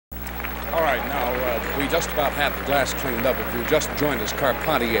right, now, we just about had the glass cleaned up. If you just joined us,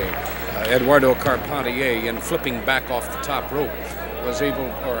 Carpentier, Eduardo Carpentier, in flipping back off the top rope, was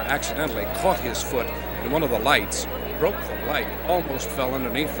able, or accidentally caught his foot in one of the lights, broke the light, almost fell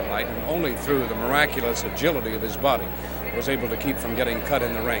underneath the light, and only through the miraculous agility of his body was able to keep from getting cut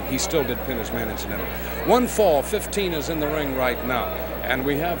in the ring. He still did pin his man, incidentally. One fall, 15 is in the ring right now. And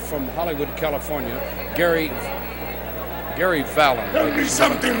we have from Hollywood, California, Gary Vallon. Tell me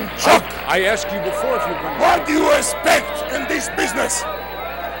something, Chuck. I asked you before if you were... What do you expect in this business?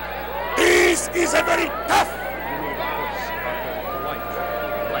 This is a very tough...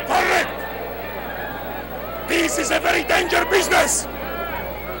 Correct. This is a very dangerous business.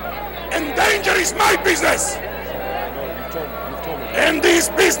 And danger is my business. You've told me. In this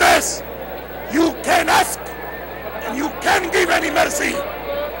business, you can ask and you can give any mercy.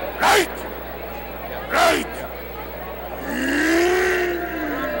 Right? Right.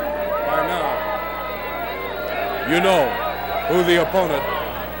 By now, you know who the opponent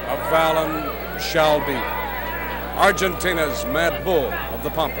of Vallon shall be. Argentina's Mad Bull of the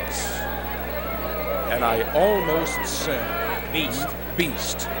Pampas. And I almost said...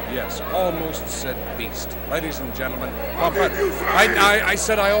 Beast. Yes, almost said beast. Ladies and gentlemen, I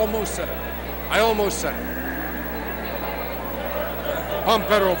said I almost said it. I almost said it.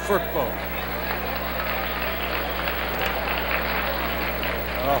 Pampero Firpo.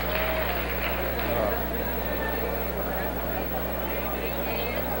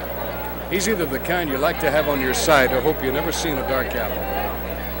 He's either the kind you like to have on your side or hope you never seen a dark apple.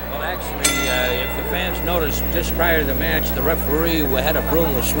 Well, actually, if the fans noticed, just prior to the match, the referee had a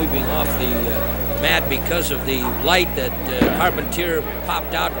broom was sweeping off the mat because of the light that Carpentier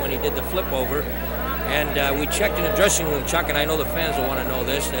popped out when he did the flip over. And we checked in the dressing room, Chuck, and I know the fans will want to know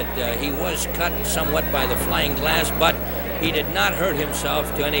this, that he was cut somewhat by the flying glass, but he did not hurt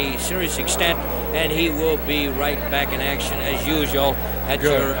himself to any serious extent, and he will be right back in action as usual at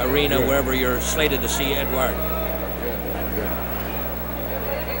your arena, wherever you're slated to see Edward. Good.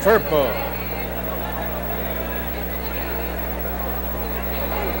 Firpo.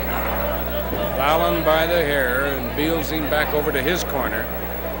 Vallon by the hair and wheels him back over to his corner.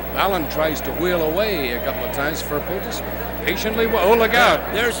 Vallon tries to wheel away a couple of times. Firpo just patiently. Oh, look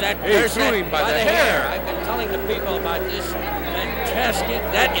out! There's that. He threw him by the hair. I've been telling the people about this. Fantastic.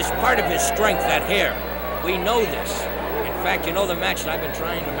 That is part of his strength. That hair. We know this. In fact, you know the match that I've been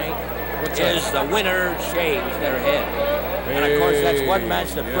trying to make is the winner shaves their head. And of course, that's one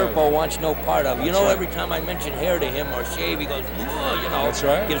match that Firpo wants no part of. You know, every time I mention hair to him or shave, he goes, oh, you know, that's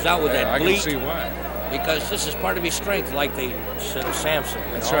right. Gives out with that bleat. I can see why. Because this is part of his strength, like the Samson.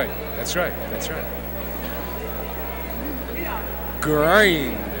 That's right.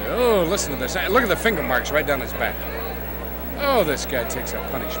 Grind. Oh, listen to this. Look at the finger marks right down his back. Oh, this guy takes a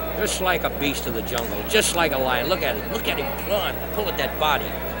punishment. Just like a beast of the jungle, just like a lion. Look at him. Look at him pull at that body.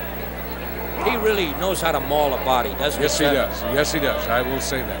 He really knows how to maul a body, doesn't he? Yes, he does. Yes, he does. I will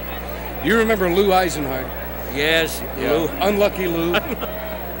say that. You remember Lou Eisenhart? Yes, Lou. Unlucky Lou.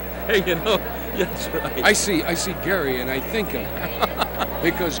 Hey, you know, that's right. I see Gary, and I think of him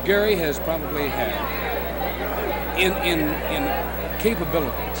because Gary has probably had in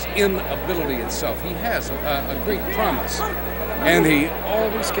capabilities, in ability itself, he has a great promise, and he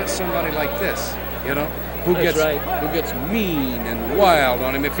always gets somebody like this, you know, who gets mean and wild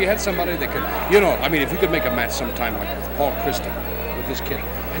on him. If he had somebody that could, you know, I mean, if you could make a match sometime like with Paul Christie, with this kid,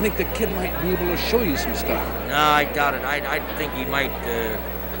 I think the kid might be able to show you some stuff. No, I doubt it. I think he might.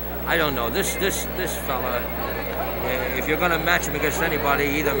 I don't know. This fella. If you're going to match him against anybody,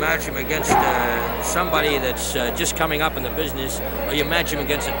 either match him against somebody that's just coming up in the business, or you match him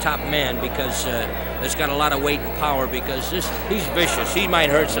against a top man because that's got a lot of weight and power. Because he's vicious. He might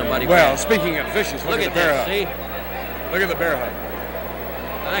hurt somebody. Well, speaking of vicious, look at the bear hug. See? Look at the bear hug.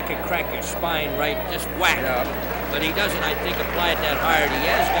 Now, that could crack your spine right, just whack. Yeah. But he doesn't, I think, apply it that hard. He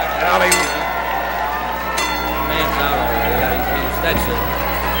has got. Man's out already. That's it.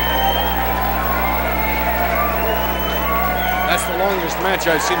 That's the longest match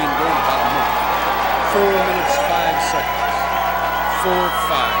I've seen him go in about a month. 4 minutes, 5 seconds.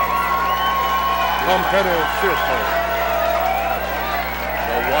 4-5. Pampero Firpo.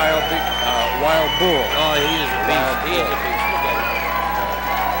 The wild bull. Oh, he is a beast. He is a beast. Look at him.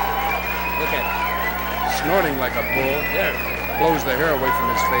 Look at him. Snorting like a bull. There. Blows the hair away from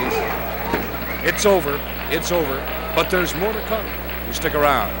his face. It's over. It's over. But there's more to come. You stick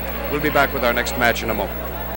around. We'll be back with our next match in a moment.